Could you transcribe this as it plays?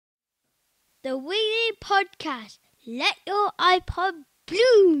The Wiggly Podcast. Let your iPod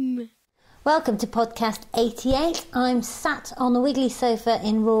bloom. Welcome to podcast 88. I'm sat on the Wiggly sofa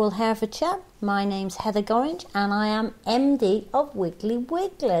in rural Herefordshire. My name's Heather Gorringe and I am MD of Wiggly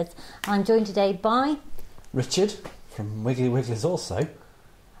Wigglers. I'm joined today by... Richard from Wiggly Wigglers also.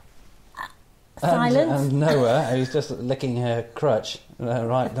 Silence. And Noah, who's just licking her crutch.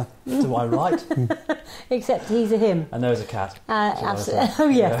 Right, do I right? Except he's a him. And Noah's a cat. Absolutely. Oh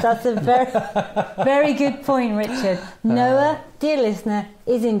yes, that's a very, very good point, Richard. Noah, dear listener,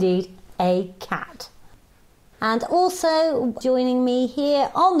 is indeed a cat. And also joining me here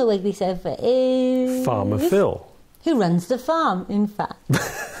on the Wiggly sofa is... Farmer Phil. Who runs the farm, in fact.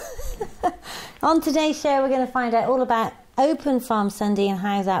 On today's show, we're going to find out all about Open Farm Sunday and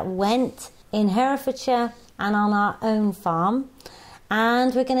how that went in Herefordshire and on our own farm.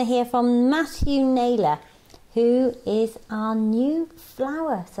 And we're going to hear from Matthew Naylor, who is our new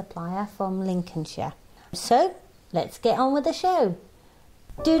flower supplier from Lincolnshire. So, let's get on with the show.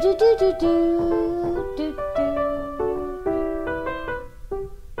 Do-do-do-do-do-do-do.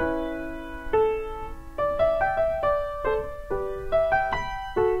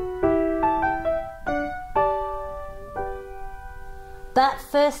 But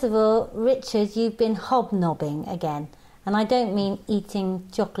first of all, Richard, you've been hobnobbing again. And I don't mean eating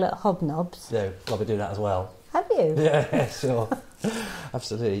chocolate hobnobs. No, I'll be doing that as well. Have you? Yeah, sure.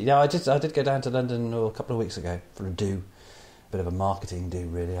 Absolutely. Yeah, I did go down to London a couple of weeks ago for a do. Bit of a marketing do,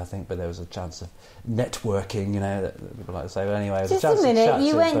 really, I think, but there was a chance of networking, that people like to say. But anyway, it was just a chance a minute, to chat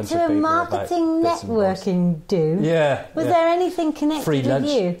you to went to a marketing networking do? Yeah. Was there anything connected Free lunch.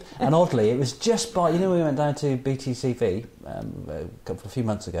 with you? And oddly, it was just by, we went down to BTCV a few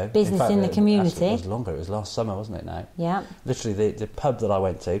months ago. Business in the community. Actually, it was longer, it was last summer, wasn't it now? Yeah. Literally, the pub that I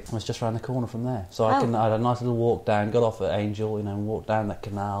went to was just around the corner from there. So I had a nice little walk down, got off at Angel, and walked down that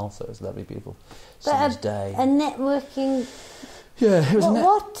canal, so it was a lovely, beautiful summer's day. A networking... Yeah, it was.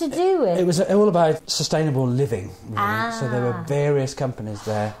 What to do with? It was all about sustainable living. Really. So there were various companies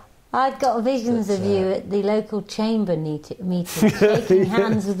there. I'd got visions of you at the local chamber meeting, shaking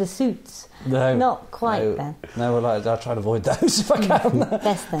hands with the suits. No, not quite then. No, I'll try and avoid those if I can.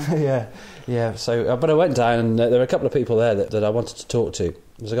 Best thing. Yeah. So, but I went down, and there were a couple of people there that I wanted to talk to.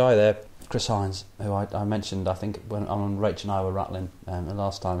 There's a guy there, Chris Hines, who I mentioned, I think, when Rach and I were rattling the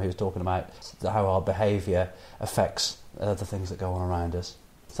last time. He was talking about how our behaviour affects the things that go on around us.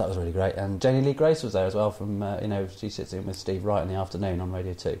 So that was really great. And Janie Lee Grace was there as well from, she sits in with Steve Wright in the afternoon on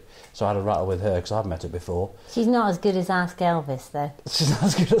Radio 2. So I had a rattle with her because I've met her before. She's not as good as Ask Elvis, though. She's not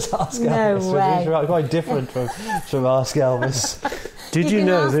as good as Ask Elvis. No way. She's quite different from Ask Elvis. Did you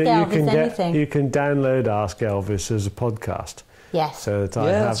know that you can download Ask Elvis as a podcast? Yes. So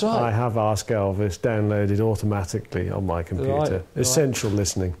that I have Ask Elvis downloaded automatically on my computer. Right. Essential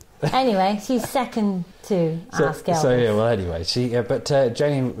listening. Anyway, she's second to Ask Elvis. So yeah, well, anyway,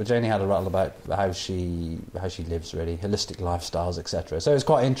 Janie had a rattle about how she lives, really, holistic lifestyles, etc. So it's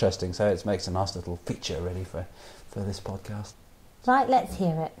quite interesting. So it makes a nice little feature, really, for this podcast. Right, let's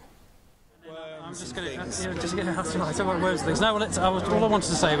hear it. I'm just going to have to say what words things. No, all I wanted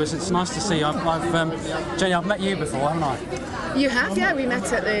to say was it's nice to see you. Jenny, I've met you before, haven't I? You have, yeah. We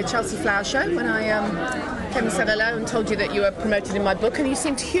met at the Chelsea Flower Show when I came and said hello and told you that you were promoted in my book, and you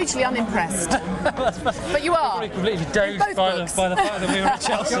seemed hugely unimpressed. But you are. Completely dozed by the fact that we were at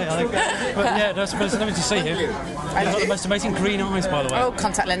Chelsea, I think. But yeah, it's lovely to see you. You've got the most amazing green eyes, by the way. Oh,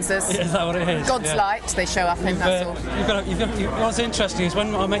 contact lenses. Is that what it is? God's light, they show up in that all. What's interesting is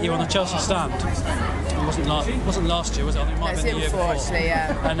when I met you on the Chelsea stand, it wasn't last year, was it? I think it might have been the year before. Actually,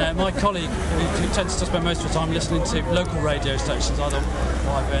 yeah. And my colleague, who tends to spend most of the time listening to local radio stations, either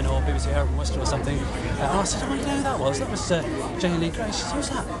YVN or BBC Hereford Western or something, and I said, "Oh, you know who that was? That was Janie Lee Grace." She said, "Who's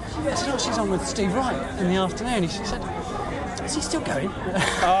that?" I said, "Oh, she's on with Steve Wright in the afternoon." She said, "Is he still going?"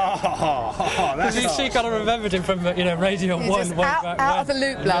 She kind of remembered him from Radio 1 out of the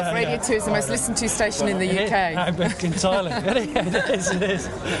loop, love. Yeah, Radio 2 is the most listened to station in the UK. Entirely. It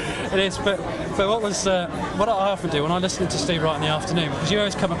is. But what I often do when I listen to Steve Wright in the afternoon, because you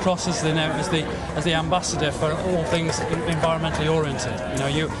always come across as the ambassador for all things environmentally oriented.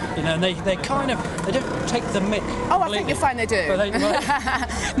 And they don't take the mick. Oh, I think you'll find they do.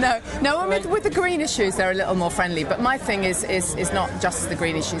 No, with the green issues they're a little more friendly. But my thing is is not just the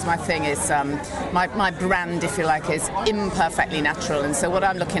green issues. My thing is, my brand, if you like, is imperfectly natural. And so what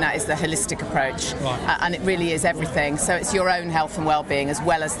I'm looking at is the holistic approach. Right. And it really is everything. So it's your own health and well-being as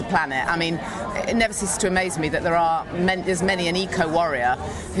well as the planet. I mean, it never ceases to amaze me that there's many an eco-warrior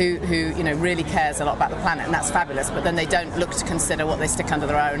who really cares a lot about the planet, and that's fabulous. But then they don't look to consider what they stick under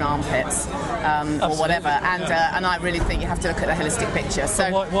their own armpits or whatever. And I really think you have to look at the holistic picture. So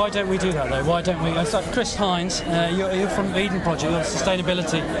why don't we do that though? Why don't we? It's like Chris Hines, you're from Eden Project, you're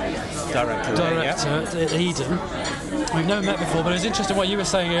sustainability director at Eden. We've never met before, but it was interesting what you were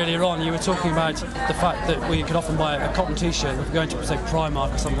saying earlier on. You were talking about the fact that we could often buy a cotton T-shirt if we're going to, say,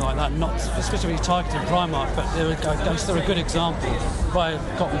 Primark or something like that, not specifically targeted Primark, but they're a good example. Buy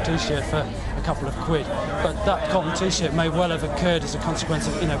a cotton T-shirt for a couple of quid, but that cotton T-shirt may well have occurred as a consequence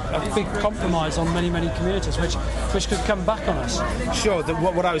of a big compromise on many communities, which could come back on us. Sure.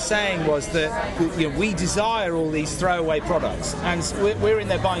 What I was saying was that we desire all these throwaway products, and we're in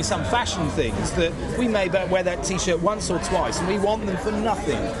there buying some fashion things that we may wear that T-shirt once or twice, and we want them for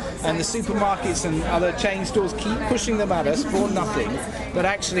nothing. And the supermarkets and other chain stores keep pushing them at us for nothing. But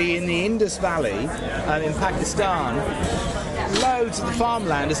actually, in the Indus Valley and in Pakistan, loads of the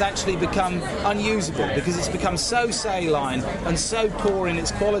farmland has actually become unusable because it's become so saline and so poor in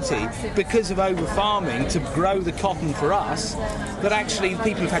its quality because of over-farming to grow the cotton for us that actually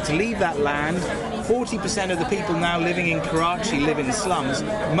people have had to leave that land. 40% of the people now living in Karachi live in slums.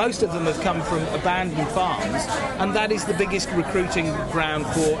 Most of them have come from abandoned farms, and that is the biggest recruiting ground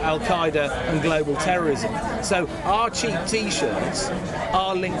for Al-Qaeda and global terrorism. So our cheap T-shirts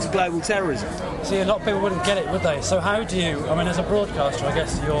are linked to global terrorism. See, a lot of people wouldn't get it, would they? So how do you, I mean, as a broadcaster, I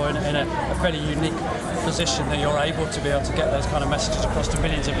guess you're in a fairly unique position that you're able to get those kind of messages across to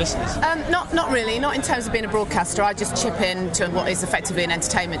millions of listeners. Not really, not in terms of being a broadcaster. I just chip in to what is effectively an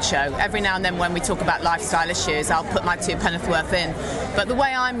entertainment show. Every now and then when we talk about lifestyle issues, I'll put my 2 penn'orth worth in. But the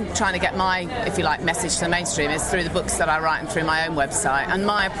way I'm trying to get my, if you like, message to the mainstream is through the books that I write and through my own website. And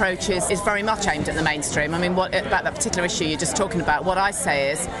my approach is very much aimed at the mainstream. I mean, about that particular issue you're just talking about, what I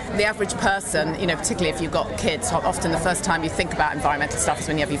say is the average person, particularly if you've got kids, often the first time you think about environmental stuff is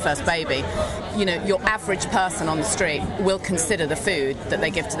when you have your first baby. Your average person on the street will consider the food that they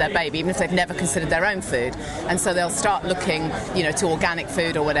give to their baby, even if they've never considered their own food. And so they'll start looking, to organic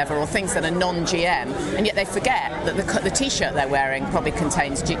food or whatever, or things that are non-GM, and yet they forget that the T-shirt they're wearing probably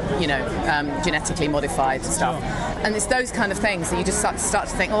contains, genetically modified stuff. And it's those kind of things that you just start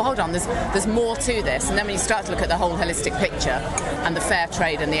to think, oh, hold on, there's more to this. And then when you start to look at the whole holistic picture and the fair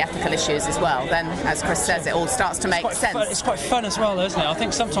trade and the ethical issues as well, then, as Chris says, it all starts to make sense. It's quite fun as well, isn't it? I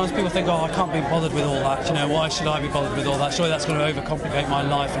think sometimes people think, I can't be bothered with all that. Why should I be bothered with all that? Surely that's going to overcomplicate my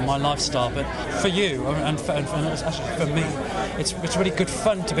life and my lifestyle. But for you, and actually for me, it's really good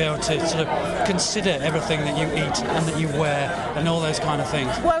fun to be able to sort of consider everything that you eat and that you wear and all those kind of things.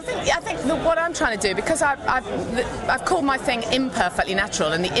 Well, I think what I'm trying to do, because I've called my thing imperfectly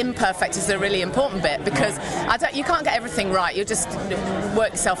natural, and the imperfect is the really important bit, because you can't get everything right. You'll just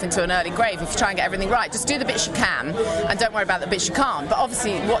work yourself into an early grave if you try and get everything right. Just do the bits you can and don't worry about the bits you can't. But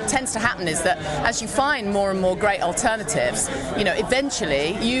obviously what tends to happen is that as you find more and more great alternatives,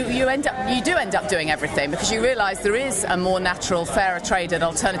 eventually you do end up doing everything, because you realise there is a more natural, fairer traded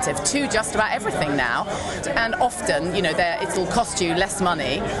alternative to just about everything now. And often, it'll cost you less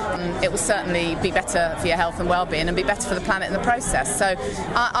money. It will certainly be better for your health and well-being and be better for the planet in the process. So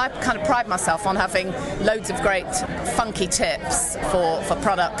I kind of pride myself on having loads of great funky tips for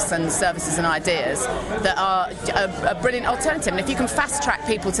products and services and ideas that are a brilliant alternative. And if you can fast track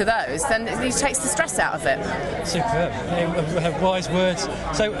people to those, then it takes the stress out of it. Superb. You have wise words.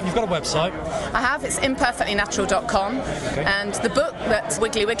 So you've got a website. I have. It's imperfectlynatural.com. Okay. And the book that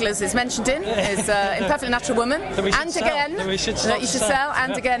Wiggly Wigglers is mentioned in is Imperfectly Natural Woman. That you should sell.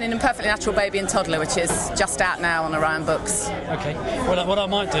 And again in Imperfectly Natural Baby and Toddler, which is just out now on Orion Books. Okay. Well, what I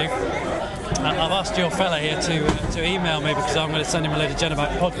might do, I've asked your fella here to email me, because I'm going to send him a load of gen about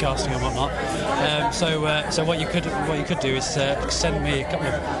podcasting and whatnot. So what you could do is send me a couple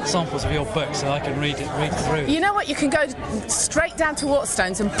of samples of your book so I can read through. You know what? You can go straight down to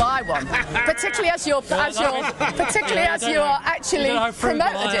Waterstones and buy one, particularly as you are actually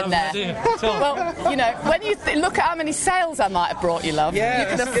promoted in there. Well, when you look at how many sales I might have brought you, love, you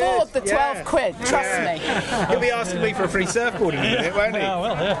can afford the 12 quid. Trust me. He'll be asking me for a free surfboard in a minute, won't he?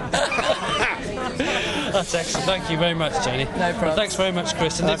 That's excellent. Thank you very much, Janie. No problem. Well, thanks very much,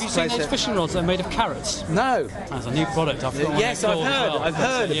 Chris. And have you seen those fishing rods that are made of carrots? No. That's a new product. Yes, I've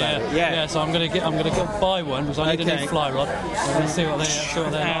heard about it. Yeah. So I'm going to go buy one, because I need a new fly rod. I'm going to see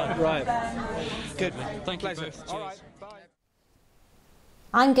what they're like. Right. Good. Thank you both. All right. Bye.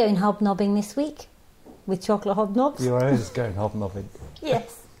 I'm going hobnobbing this week. with chocolate hobnobs. You're always going hobnobbing.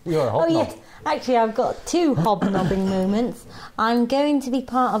 Yes. You're a Oh, hobnob. yes. Actually, I've got 2 hobnobbing moments. I'm going to be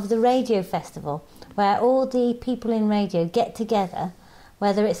part of the radio festival where all the people in radio get together,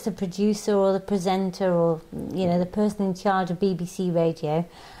 whether it's the producer or the presenter or, the person in charge of BBC Radio,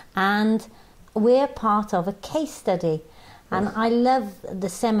 and we're part of a case study. And I love the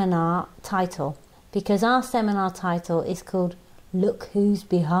seminar title because our seminar title is called Look Who's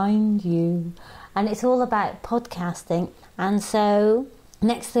Behind You. And it's all about podcasting. And so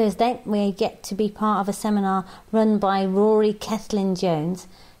next Thursday we get to be part of a seminar run by Rory Kethlin-Jones,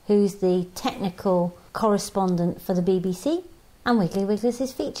 who's the technical correspondent for the BBC. And Wiggly Wigglers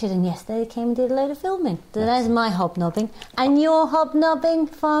is featured. And yesterday they came and did a load of filming. So there's my hobnobbing. And your hobnobbing,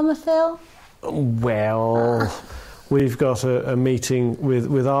 Farmer Phil? Well, we've got a meeting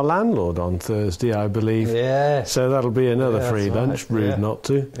with our landlord on Thursday, I believe. Yeah. So that'll be another free that's lunch. right. Rude not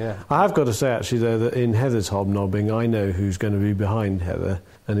to. Yeah. I have got to say, actually, though, that in Heather's hobnobbing, I know who's going to be behind Heather,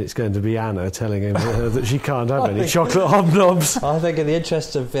 and it's going to be Anna telling him that she can't have any chocolate hobnobs. I think in the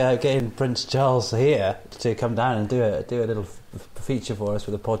interest of getting Prince Charles here to come down and do a little feature for us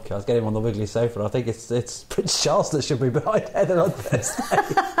with a podcast, get him on the Wiggly sofa, I think it's Prince Charles that should be behind Heather on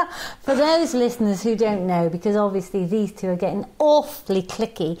Thursday. For those listeners who don't know, because obviously these two are getting awfully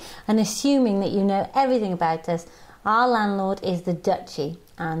clicky and assuming that you know everything about us, our landlord is the Duchy.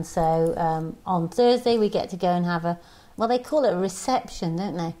 And so on Thursday we get to go and have they call it a reception,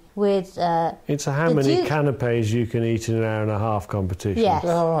 don't they? With It's a how many canapes you can eat in an hour and a half competition. Yes.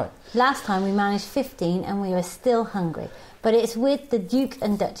 All right. Last time we managed 15 and we were still hungry. But it's with the Duke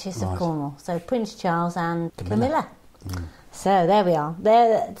and Duchess of Cornwall. So Prince Charles and Camilla. So there we are.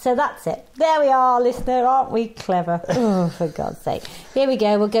 So that's it. There we are, listener. Aren't we clever? Oh, for God's sake. Here we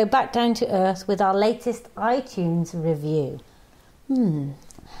go. We'll go back down to earth with our latest iTunes review.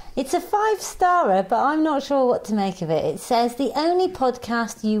 It's a 5-starer, but I'm not sure what to make of it. It says, the only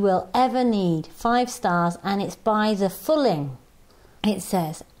podcast you will ever need. 5 stars, and it's by The Fulling. It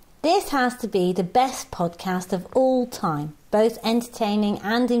says, this has to be the best podcast of all time, both entertaining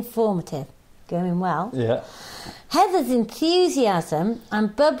and informative. Going well. Yeah. Heather's enthusiasm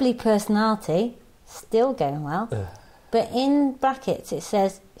and bubbly personality, still going well. But in brackets it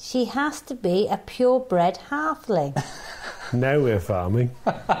says, she has to be a purebred halfling. Now we're farming.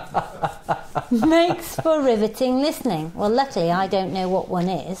 Makes for riveting listening. Well, luckily I don't know what one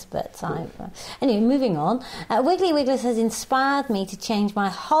is, but anyway, moving on. Wiggly Wigglers has inspired me to change my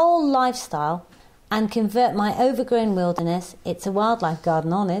whole lifestyle and convert my overgrown wilderness, it's a wildlife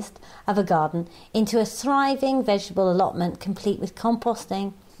garden honest, of a garden, into a thriving vegetable allotment complete with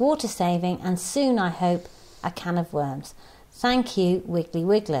composting, water saving, and soon, I hope, a can of worms. Thank you, Wiggly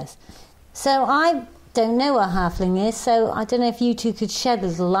Wigglers. So I don't know what halfling is, so I don't know if you two could shed a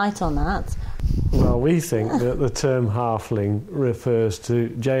little light on that. Well, we think that the term halfling refers to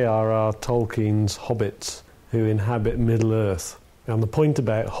J.R.R. Tolkien's hobbits who inhabit Middle-earth. And the point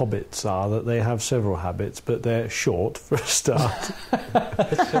about hobbits are that they have several habits, but they're short for a start.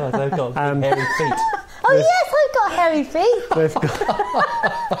 Sure, they've got hairy feet. Oh yes, I've got hairy feet.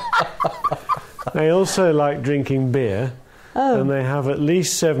 They also like drinking beer, and they have at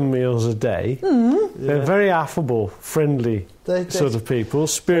least 7 meals a day. They're very affable, friendly sort of people,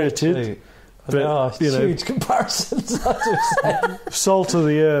 spirited. But huge comparisons, I would say. Salt of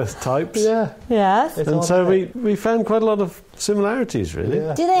the earth types. Yeah. Yes. And so we found quite a lot of similarities, really.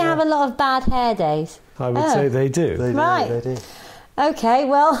 Yeah. Do they have a lot of bad hair days? I would say they do. Right. They do. Okay,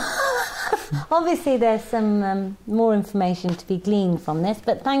 well, obviously there's some more information to be gleaned from this,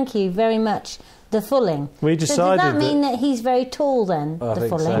 but thank you very much, The Fulling. We decided so does that mean that he's very tall then, I The think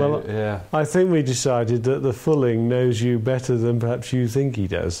Fulling? so. Well, yeah. I think we decided that the Fulling knows you better than perhaps you think he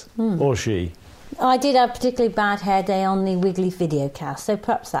does, or she. I did have a particularly bad hair day on the Wiggly videocast, so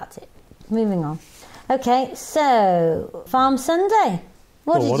perhaps that's it. Moving on. Okay, so Farm Sunday.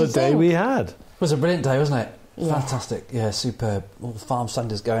 What did you a day think? we had. It was a brilliant day, wasn't it? Yeah. Fantastic. Yeah, superb. All Farm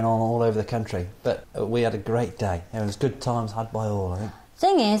Sundays going on all over the country. But we had a great day. It was good times had by all, I think.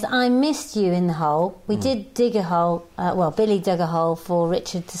 Thing is, I missed you in the hole. We did dig a hole, Billy dug a hole for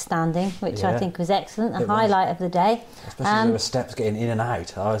Richard to stand in, which I think was excellent, a highlight of the day. Especially there were steps getting in and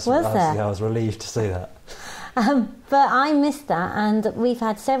out. I was relieved to see that. But I missed that, and we've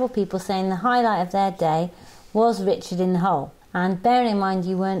had several people saying the highlight of their day was Richard in the hole. And bearing in mind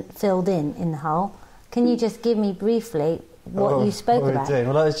you weren't filled in the hole, can you just give me briefly what you spoke about?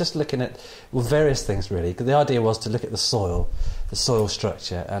 Well, I was just looking at various things, really. The idea was to look at the soil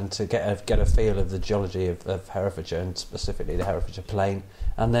structure, and to get a feel of the geology of Herefordshire, and specifically the Herefordshire Plain,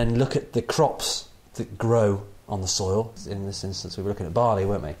 and then look at the crops that grow on the soil. In this instance, we were looking at barley,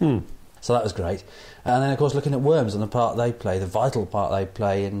 weren't we? So that was great. And then, of course, looking at worms and the part they play, the vital part they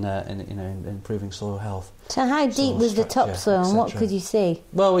play in improving soil health. So how deep was the topsoil and what could you see?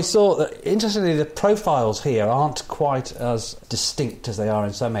 Well, we saw that, interestingly, the profiles here aren't quite as distinct as they are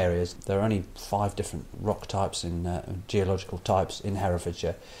in some areas. There are only 5 different rock types, geological types in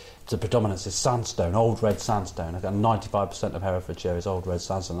Herefordshire. The predominance is sandstone, old red sandstone. 95% of Herefordshire is old red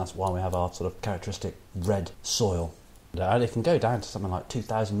sandstone. That's why we have our sort of characteristic red soil. And it can go down to something like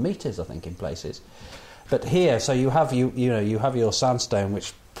 2,000 metres, I think, in places. But here, so you have your sandstone,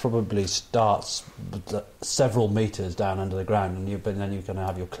 which probably starts several metres down under the ground, but then you're going to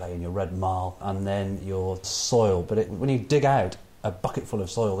have your clay and your red marl, and then your soil. But when you dig out a bucket full of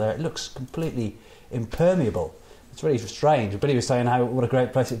soil there, it looks completely impermeable. It's really strange. Billy was saying what a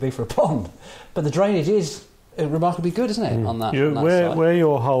great place it'd be for a pond, but the drainage is remarkably good, isn't it? On that side. Where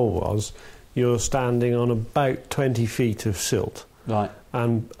your hole was, you're standing on about 20 feet of silt. Right.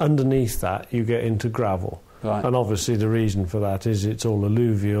 And underneath that you get into gravel. Right. And obviously the reason for that is it's all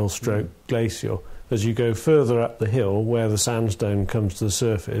alluvial stroke glacial. As you go further up the hill where the sandstone comes to the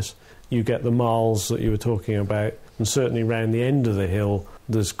surface, you get the marls that you were talking about, and certainly round the end of the hill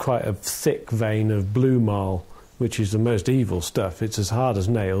there's quite a thick vein of blue marl, which is the most evil stuff. It's as hard as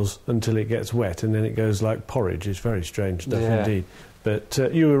nails until it gets wet, and then it goes like porridge. It's very strange stuff indeed. But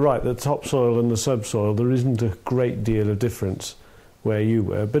you were right, the topsoil and the subsoil, there isn't a great deal of difference where you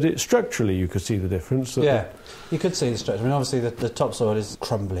were, but structurally you could see the difference. You could see the structure. I mean, obviously the topsoil is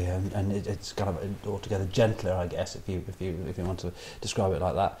crumbly and it's kind of altogether gentler, I guess, if you want to describe it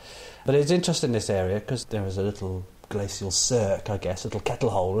like that. But it's interesting, this area, because there was a little glacial cirque, I guess, a little kettle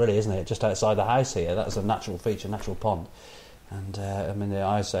hole, really, isn't it, just outside the house here. That was a natural feature, natural pond. And I mean, the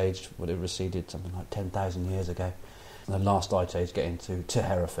Ice Age would have receded something like 10,000 years ago. The last Ice Age getting to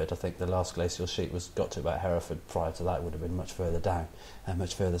Hereford, I think the last glacial sheet got to about Hereford. Prior to that, it would have been much further down and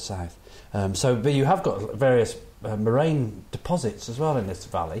much further south. But you have got various moraine deposits as well in this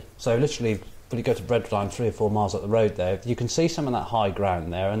valley. So literally, when you go to Bredline, 3 or 4 miles up the road there, you can see some of that high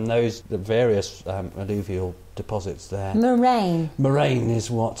ground there, and the various alluvial deposits there. Moraine is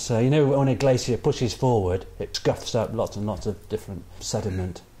what, when a glacier pushes forward, it scuffs up lots and lots of different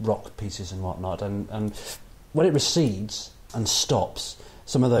sediment, rock pieces and whatnot, and when it recedes and stops,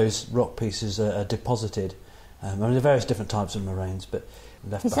 some of those rock pieces are deposited. I mean, there are various different types of moraines, but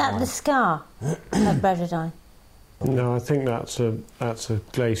left Is behind. that the scar at Bredline? No, I think that's a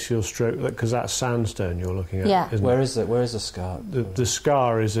glacial stroke, because that's sandstone you're looking at. Yeah. Where is the scar? The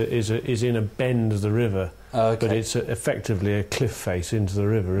scar is in a bend of the river, but it's effectively a cliff face into the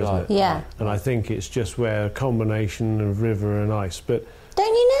river, isn't it? Yeah. And I think it's just where a combination of river and ice. But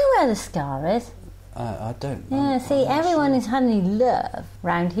don't you know where the scar is? I don't. Yeah, see, everyone who's had any love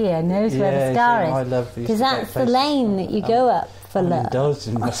round here knows where the scar is, because that's the lane that you go up for love. Indulged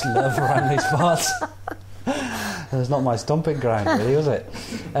in much love around these parts. It was not my stomping ground, really, was it?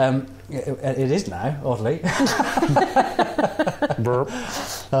 It is now, oddly.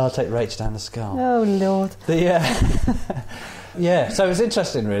 I'll take Rach down the scar. Oh, Lord. Yeah, so it was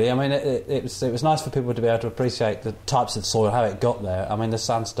interesting, really. I mean, it was nice for people to be able to appreciate the types of soil, how it got there. I mean, the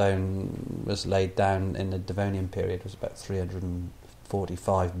sandstone was laid down in the Devonian period. It was about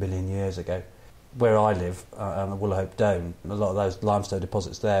 345 million years ago. Where I live, on the Woolhope Dome, a lot of those limestone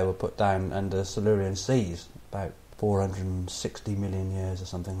deposits there were put down under Silurian seas about 460 million years or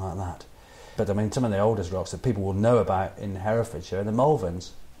something like that. But, I mean, some of the oldest rocks that people will know about in Herefordshire are the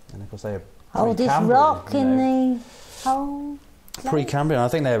Malverns. And, of course, they are oldest rock in the whole... Precambrian. I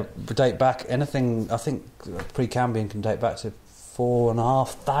think they date back anything. I think Precambrian can date back to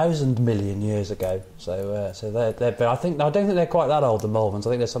 4,500 million years ago. So they're. But I don't think they're quite that old. The Malverns. I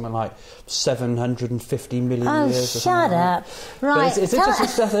think they're something like 750 million years. Oh, shut up! Right, but it's interesting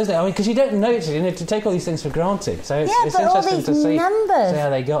stuff, isn't it? I mean, because you don't notice it. You need to take all these things for granted. So it's but all interesting these to see numbers. how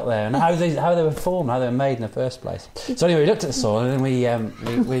they got there and how they were formed, how they were made in the first place. So anyway, we looked at the soil and then we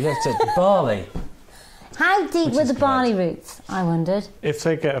looked at barley. How deep were the barley roots, I wondered? if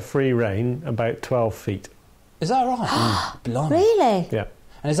they get a free rain, about 12 feet. Is that right? Blimey. Really? Yeah.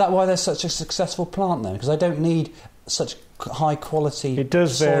 And is that why they're such a successful plant then? Because they don't need such high quality. It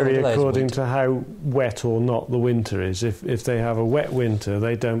does soil, vary do they, according to how wet or not the winter is. If they have a wet winter,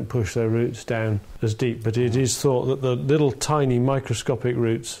 they don't push their roots down as deep. But it is thought that the little tiny microscopic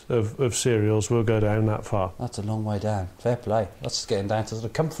roots of cereals will go down that far. That's a long way down. Fair play. That's getting down to sort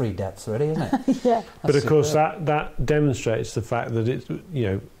of comfrey depth, really, isn't it? Yeah. But of course, that demonstrates the fact that it's,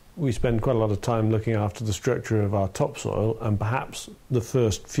 we spend quite a lot of time looking after the structure of our topsoil and perhaps the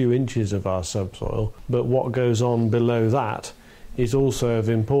first few inches of our subsoil, but what goes on below that is also of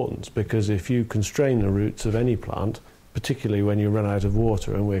importance, because if you constrain the roots of any plant, particularly when you run out of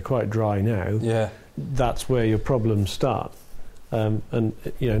water, and we're quite dry now, that's where your problems start. And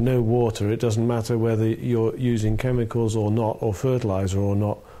no water, it doesn't matter whether you're using chemicals or not, or fertiliser or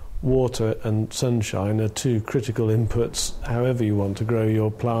not. Water and sunshine are two critical inputs, however you want to grow your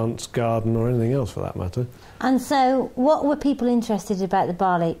plants, garden, or anything else for that matter. And so, what were people interested about the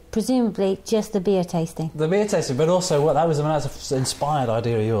barley? Presumably, just the beer tasting. The beer tasting, but also that was an inspired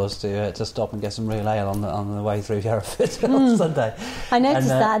idea of yours to stop and get some real ale on the way through Hereford on Sunday. I noticed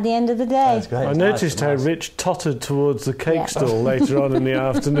that at the end of the day. That's great. I noticed how Rich tottered towards the cake stall later on in the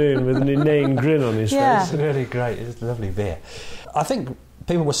afternoon with an inane grin on his face. It's really great. It's lovely beer. I think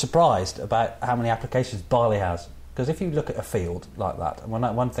people were surprised about how many applications barley has. Because if you look at a field like that, and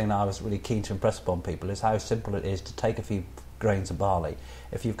one thing that I was really keen to impress upon people is how simple it is to take a few grains of barley.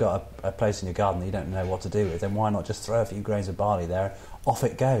 If you've got a place in your garden that you don't know what to do with, then why not just throw a few grains of barley there, off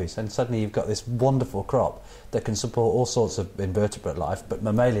it goes, and suddenly you've got this wonderful crop that can support all sorts of invertebrate life, but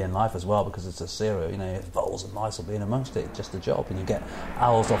mammalian life as well, because it's a cereal. Voles and mice will be in amongst it, just a job, and you get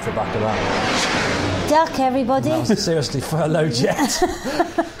owls off the back of that. Duck, everybody. That was seriously furloughed yet.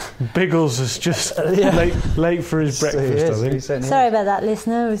 Biggles is just late for his breakfast, I think. Sorry about that,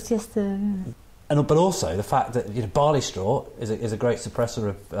 listener. It was just But also the fact that barley straw is a great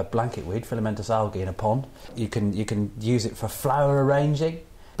suppressor of blanket weed, filamentous algae in a pond. You can use it for flower arranging,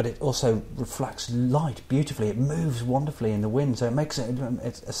 but it also reflects light beautifully. It moves wonderfully in the wind, so it makes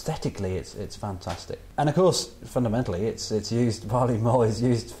it's aesthetically it's fantastic. And of course, fundamentally, barley moll is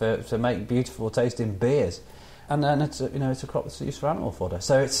used to make beautiful tasting beers. And it's a crop that's used for animal fodder.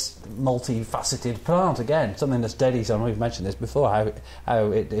 So it's multifaceted plant again, something that's dead easy. We've mentioned this before.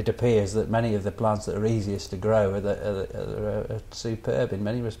 How it appears that many of the plants that are easiest to grow are superb in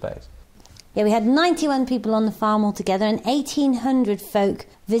many respects. Yeah, we had 91 people on the farm altogether, and 1,800 folk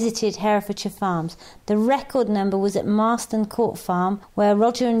visited Herefordshire farms. The record number was at Marston Court Farm, where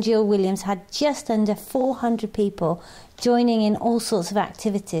Roger and Jill Williams had just under 400 people joining in all sorts of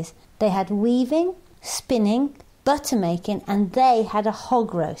activities. They had weaving, spinning, butter making, and they had a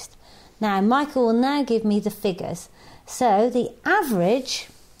hog roast. Now, Michael will now give me the figures. So, the average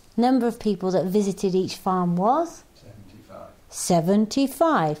number of people that visited each farm was?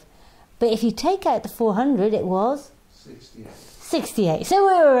 75. But if you take out the 400, it was? 68. So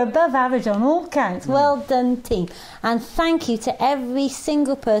we were above average on all counts. Well done, team. And thank you to every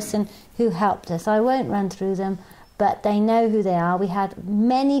single person who helped us. I won't run through them, but they know who they are. We had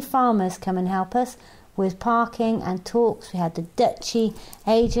many farmers come and help us with parking and talks. We had the Dutchy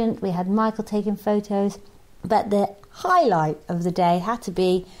agent, we had Michael taking photos, but the highlight of the day had to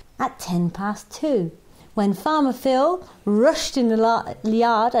be at 2:10 when Farmer Phil rushed in the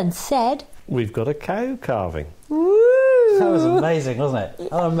yard and said, "We've got a cow calving." Woo! That was amazing, wasn't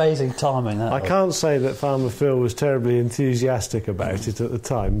it? What amazing timing that was. I can't say that Farmer Phil was terribly enthusiastic about it at the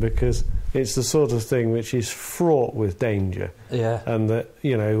time, because it's the sort of thing which is fraught with danger. Yeah. And that,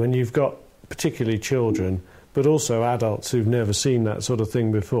 when you've got particularly children, but also adults who've never seen that sort of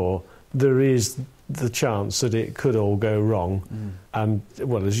thing before, there is the chance that it could all go wrong. And,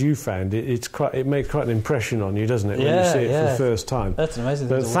 well, as you found, it makes quite an impression on you, doesn't it, when you see it for the first time? That's an amazing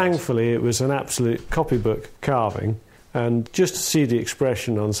thing to But watch. thankfully, it was an absolute copybook carving, and just to see the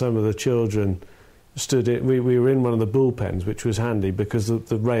expression on some of the children we were in one of the bullpens, which was handy because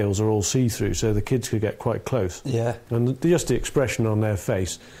the rails are all see-through, so the kids could get quite close. Yeah. And just the expression on their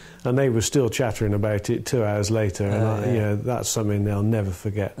face. And they were still chattering about it 2 hours later, and that's something they'll never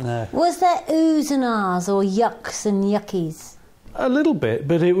forget. No. Was there oohs and ahs or yucks and yuckies? A little bit,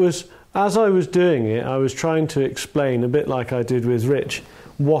 but it was, as I was doing it, I was trying to explain, a bit like I did with Rich,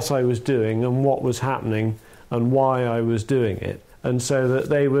 what I was doing and what was happening and why I was doing it. And so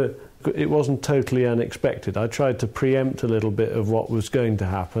that it wasn't totally unexpected. I tried to preempt a little bit of what was going to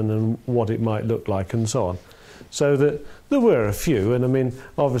happen and what it might look like and so on. So that there were a few, and I mean,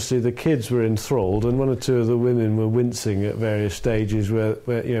 obviously the kids were enthralled, and one or two of the women were wincing at various stages where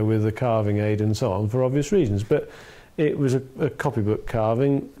with the carving aid and so on, for obvious reasons. But it was a copybook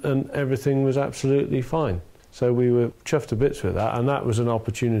carving, and everything was absolutely fine. So we were chuffed to bits with that, and that was an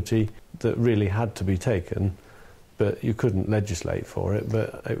opportunity that really had to be taken. But you couldn't legislate for it,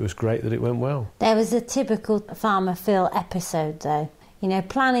 but it was great that it went well. There was a typical Farmer Phil episode, though.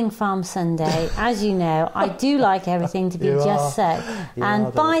 Planning Farm Sunday, as you know, I do like everything to be just so.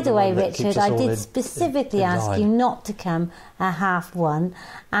 And by the way, Richard, I did specifically ask you not to come at 1:30,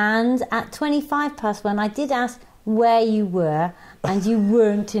 and at 1:25, I did ask where you were, and you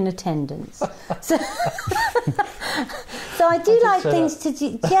weren't in attendance. So I do like things to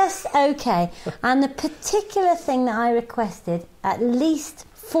do just okay. And the particular thing that I requested at least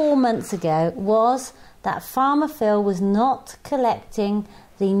 4 months ago was that Farmer Phil was not collecting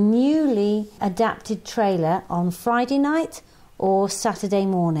the newly adapted trailer on Friday night or Saturday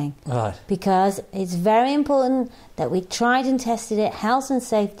morning. Right. Because it's very important that we tried and tested it. Health and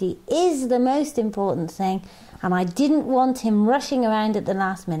safety is the most important thing, and I didn't want him rushing around at the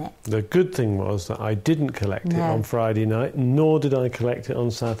last minute. The good thing was that I didn't collect it on Friday night, nor did I collect it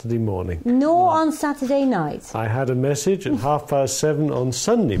on Saturday morning. Nor on Saturday night. I had a message at 7:30 on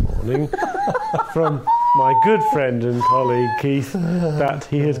Sunday morning from my good friend and colleague Keith that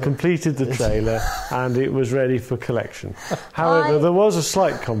he had completed the trailer and it was ready for collection. However, there was a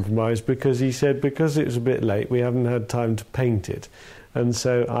slight compromise because he said because it was a bit late we haven't had time to paint it. And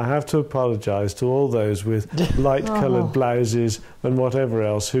so I have to apologise to all those with light-coloured blouses and whatever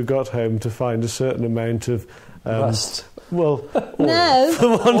else who got home to find a certain amount of... rust. Well,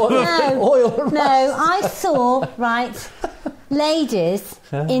 oil. No, I saw, ladies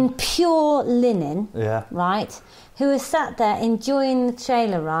in pure linen, right, who were sat there enjoying the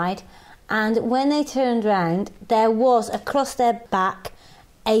trailer ride, and when they turned round, there was across their back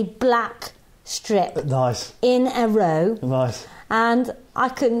a black strip. Nice. In a row. Nice. And I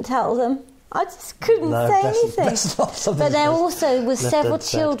couldn't tell them. I just couldn't say anything. But there also were several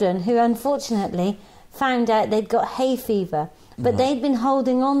children who unfortunately found out they'd got hay fever. But they'd been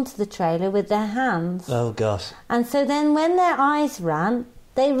holding on to the trailer with their hands. Oh, gosh. And so then when their eyes ran,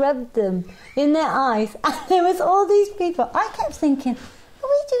 they rubbed them in their eyes. And there was all these people. I kept thinking, are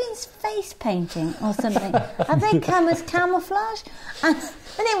we doing face painting or something? Have they come as camouflage? And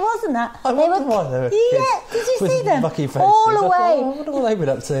it wasn't that. I wonder why they were did you see them? Mucky faces. All away. I wonder what they were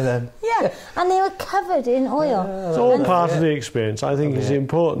up to then. Yeah, and they were covered in oil. It's all part of the experience. I think it's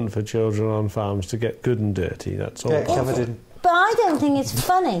important for children on farms to get good and dirty. That's all. Get covered in... But I don't think it's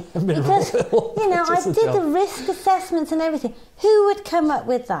funny because, I did the risk assessments and everything. Who would come up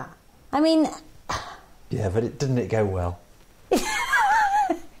with that? I mean... Yeah, but didn't it go well?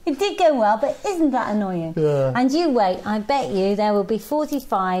 It did go well, but isn't that annoying? Yeah. And you wait, I bet you there will be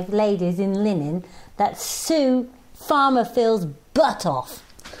 45 ladies in linen that sue Farmer Phil's butt off.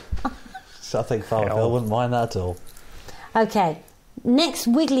 So I think Farmer Phil wouldn't mind that at all. OK, next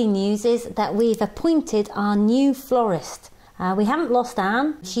Wiggly news is that we've appointed our new florist. We haven't lost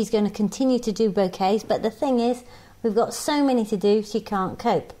Anne. She's going to continue to do bouquets, but the thing is, we've got so many to do, she can't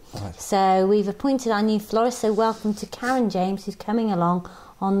cope. Right. So we've appointed our new florist, so welcome to Karen James, who's coming along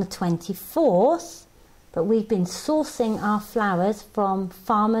on the 24th. But we've been sourcing our flowers from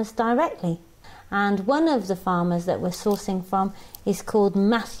farmers directly. And one of the farmers that we're sourcing from is called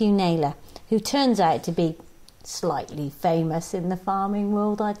Matthew Naylor, who turns out to be slightly famous in the farming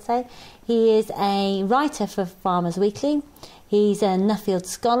world, I'd say. He is a writer for Farmers Weekly. He's a Nuffield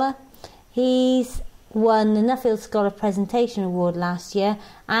Scholar. He's won the Nuffield Scholar Presentation Award last year,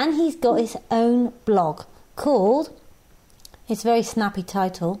 and he's got his own blog called, it's a very snappy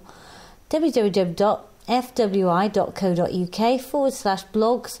title,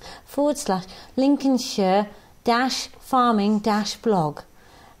 www.fwi.co.uk/blogs/Lincolnshire-farming-blog.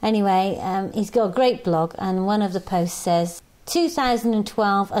 Anyway, he's got a great blog, and one of the posts says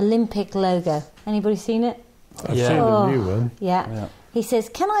 2012 Olympic logo. Anybody seen it? I've seen the new one. Yeah. He says,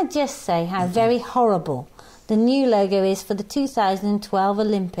 can I just say how very horrible the new logo is for the 2012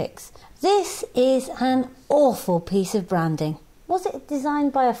 Olympics? This is an awful piece of branding. Was it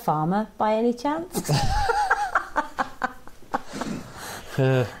designed by a farmer by any chance?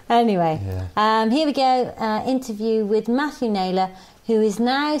 Anyway, here we go. Interview with Matthew Naylor, who is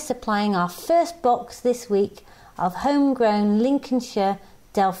now supplying our first box this week of homegrown Lincolnshire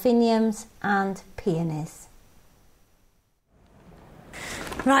delphiniums and peonies.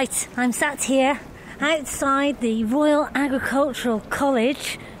 Right, I'm sat here outside the Royal Agricultural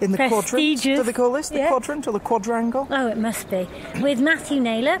College. In the quadrant, do they call this? The quadrant or the quadrangle? Oh, it must be. With Matthew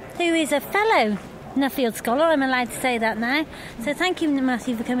Naylor, who is a fellow Nuffield Scholar. I'm allowed to say that now. So thank you,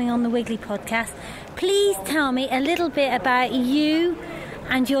 Matthew, for coming on the Wiggly Podcast. Please tell me a little bit about you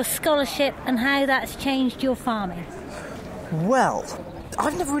and your scholarship and how that's changed your farming. Well,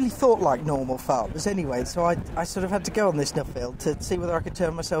 I've never really thought like normal farmers anyway, so I sort of had to go on this Nuffield to see whether I could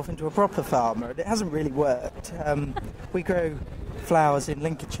turn myself into a proper farmer, and it hasn't really worked. We grow flowers in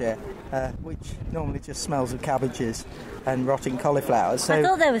Lincolnshire, which normally just smells of cabbages and rotting cauliflowers. So, I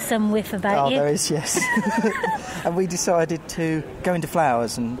thought there was some whiff about you. Oh, there is, yes. And we decided to go into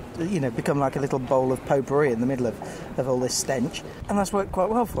flowers and, become like a little bowl of potpourri in the middle of all this stench. And that's worked quite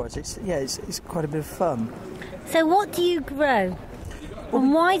well for us. It's quite a bit of fun. So what do you grow?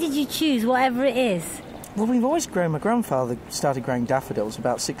 And why did you choose whatever it is? Well, we've always grown. My grandfather started growing daffodils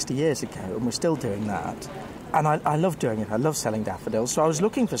about 60 years ago, and we're still doing that. And I love doing it. I love selling daffodils. So I was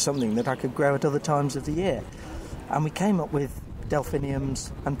looking for something that I could grow at other times of the year. And we came up with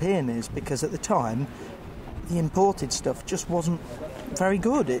delphiniums and peonies because at the time the imported stuff just wasn't very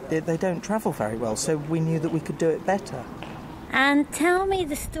good. They don't travel very well. So we knew that we could do it better. And tell me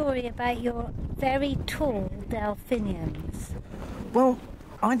the story about your very tall delphiniums. Well,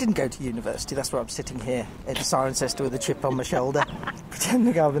 I didn't go to university. That's why I'm sitting here in Cirencester with a chip on my shoulder,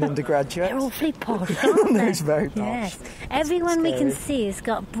 pretending I'm an undergraduate. They're awfully posh, aren't they? It's very posh. Yes. Everyone we can see has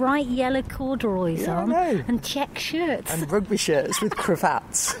got bright yellow corduroys on and check shirts. And rugby shirts with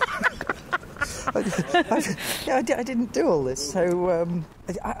cravats. I didn't do all this, so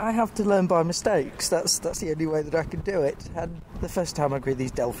I have to learn by mistakes. That's the only way that I can do it. And the first time I grew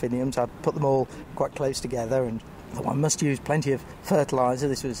these delphiniums, I put them all quite close together and thought I must use plenty of fertiliser.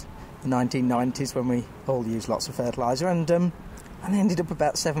 This was the 1990s when we all used lots of fertiliser, and I ended up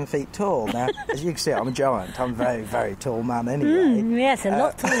about 7 feet tall. Now, as you can see, I'm a giant. I'm a very, very tall man anyway. Yes, a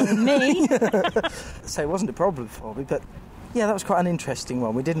lot taller than me. So it wasn't a problem for me, but yeah, that was quite an interesting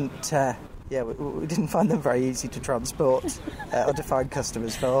one. We didn't find them very easy to transport or to find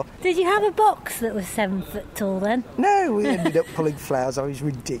customers for. Did you have a box that was 7 foot tall then? No, we ended up pulling flowers. I was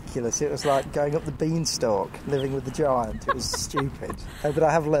ridiculous. It was like going up the beanstalk, living with the giant. It was stupid. But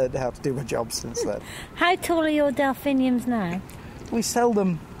I have learned how to do my job since then. How tall are your delphiniums now? We sell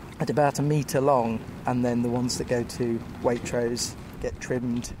them at about 1 metre long, and then the ones that go to Waitrose get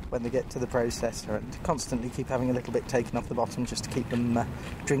trimmed when they get to the processor, and constantly keep having a little bit taken off the bottom just to keep them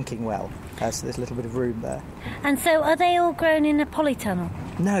drinking well. So there's a little bit of room there. And so are they all grown in a polytunnel?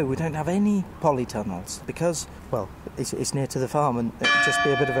 No, we don't have any polytunnels because, well, it's near to the farm and it would just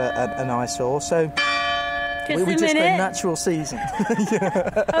be a bit of an eyesore. So we just go natural season.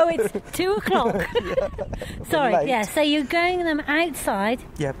 Oh, it's 2 o'clock. Sorry, yeah. So you're growing them outside?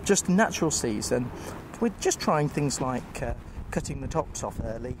 Yeah, just natural season. We're just trying things like cutting the tops off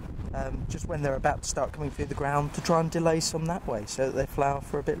early, just when they're about to start coming through the ground, to try and delay some that way so that they flower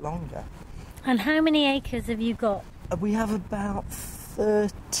for a bit longer. And how many acres have you got? We have about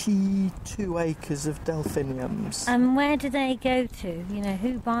 32 acres of delphiniums. And where do they go to? You know,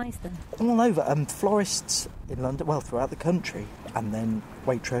 who buys them? All over. Florists in London, well, throughout the country. And then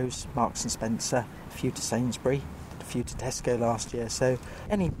Waitrose, Marks and Spencer, a few to Sainsbury, a few to Tesco last year. So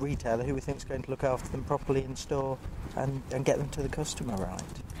any retailer who we think is going to look after them properly in store and get them to the customer right.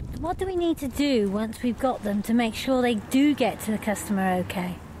 What do we need to do once we've got them to make sure they do get to the customer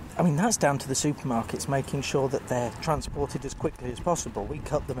okay? I mean, that's down to the supermarkets making sure that they're transported as quickly as possible. We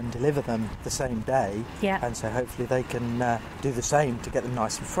cut them and deliver them the same day, and so hopefully they can do the same to get them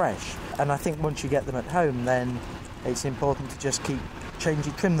nice and fresh. And I think once you get them at home, then it's important to just keep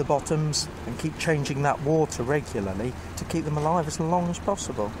trim the bottoms and keep changing that water regularly to keep them alive as long as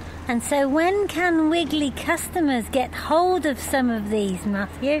possible. And so when can Wiggly customers get hold of some of these,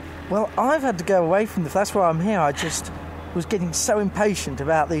 Matthew? Well, I've had to go away from this. That's why I'm here. I just was getting so impatient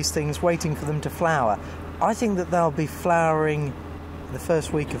about these things, waiting for them to flower. I think that they'll be flowering the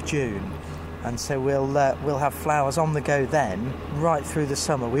first week of June, and so we'll have flowers on the go then, right through the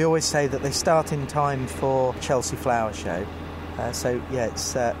summer. We always say that they start in time for Chelsea Flower Show. So yeah,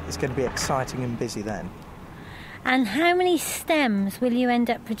 it's going to be exciting and busy then. And how many stems will you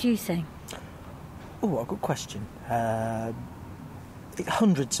end up producing? Oh, a good question.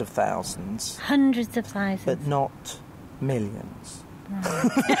 Hundreds of thousands. Hundreds of thousands. But not millions.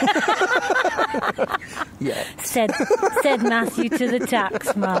 Yeah. Said Matthew to the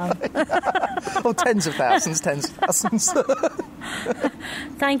tax man. Or tens of thousands.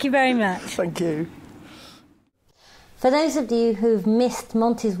 Thank you very much. Thank you. For those of you who've missed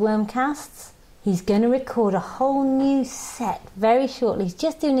Monty's Wormcasts, he's going to record a whole new set very shortly. He's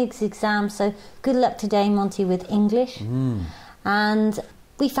just doing his exam, so good luck today, Monty, with English. And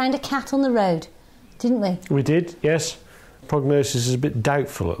we found a cat on the road, didn't we? We did, yes. Prognosis is a bit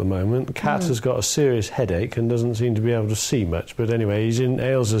doubtful at the moment. The cat has got a serious headache and doesn't seem to be able to see much. But anyway, he's in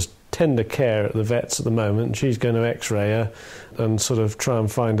Ailsa's tender care at the vet's at the moment. She's going to x-ray her and sort of try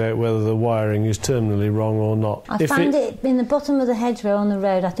and find out whether the wiring is terminally wrong or not. I found it in the bottom of the hedgerow on the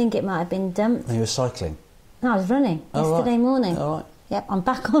road. I think it might have been dumped. And you were cycling? No, I was running yesterday morning. Oh, right. Yep, I'm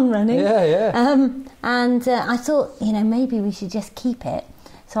back on running. Yeah. And I thought, maybe we should just keep it.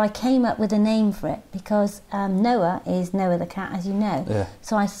 So I came up with a name for it because Noah is Noah the cat, as you know. Yeah.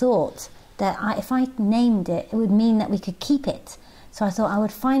 So I thought that if I named it, it would mean that we could keep it. So I thought I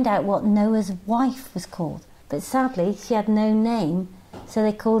would find out what Noah's wife was called. But sadly, she had no name, so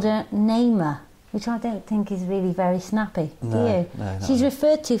they called her Namer, which I don't think is really very snappy, do you? No, She's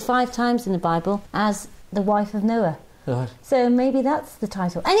referred to 5 times in the Bible as the wife of Noah. Right. So maybe that's the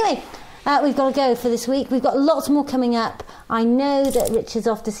title. Anyway, We've got to go for this week. We've got lots more coming up. I know that Richard's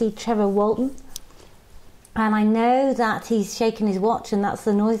off to see Trevor Walton. And I know that he's shaking his watch, and that's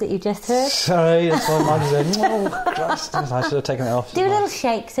the noise that you just heard. Sorry, that's why mine was in. Oh, Christ. I should have taken it off. Do a little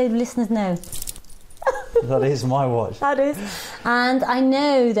shake so the listeners know. That is my watch. That is. And I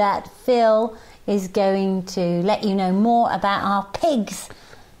know that Phil is going to let you know more about our pigs.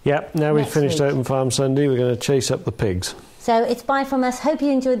 Yep, now we've Next finished week. Open Farm Sunday, we're going to chase up the pigs. So it's bye from us. Hope you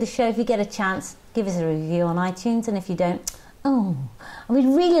enjoyed the show. If you get a chance, give us a review on iTunes. And if you don't, we'd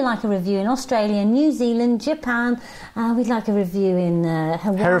really like a review in Australia, New Zealand, Japan. We'd like a review in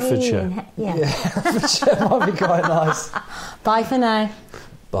Hawaii. Herefordshire. Yeah. Herefordshire might be quite nice. Bye for now.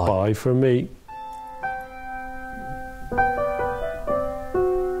 Bye from me.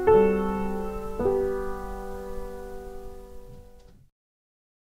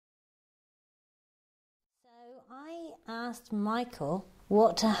 I asked Michael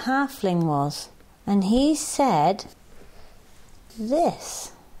what a halfling was, and he said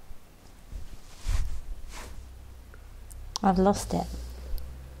this. I've lost it.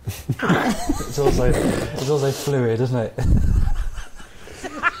 It's also fluid, isn't it?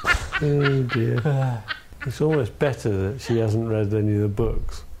 Oh dear. It's almost better that she hasn't read any of the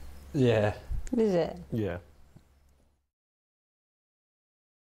books. Yeah. Is it? Yeah.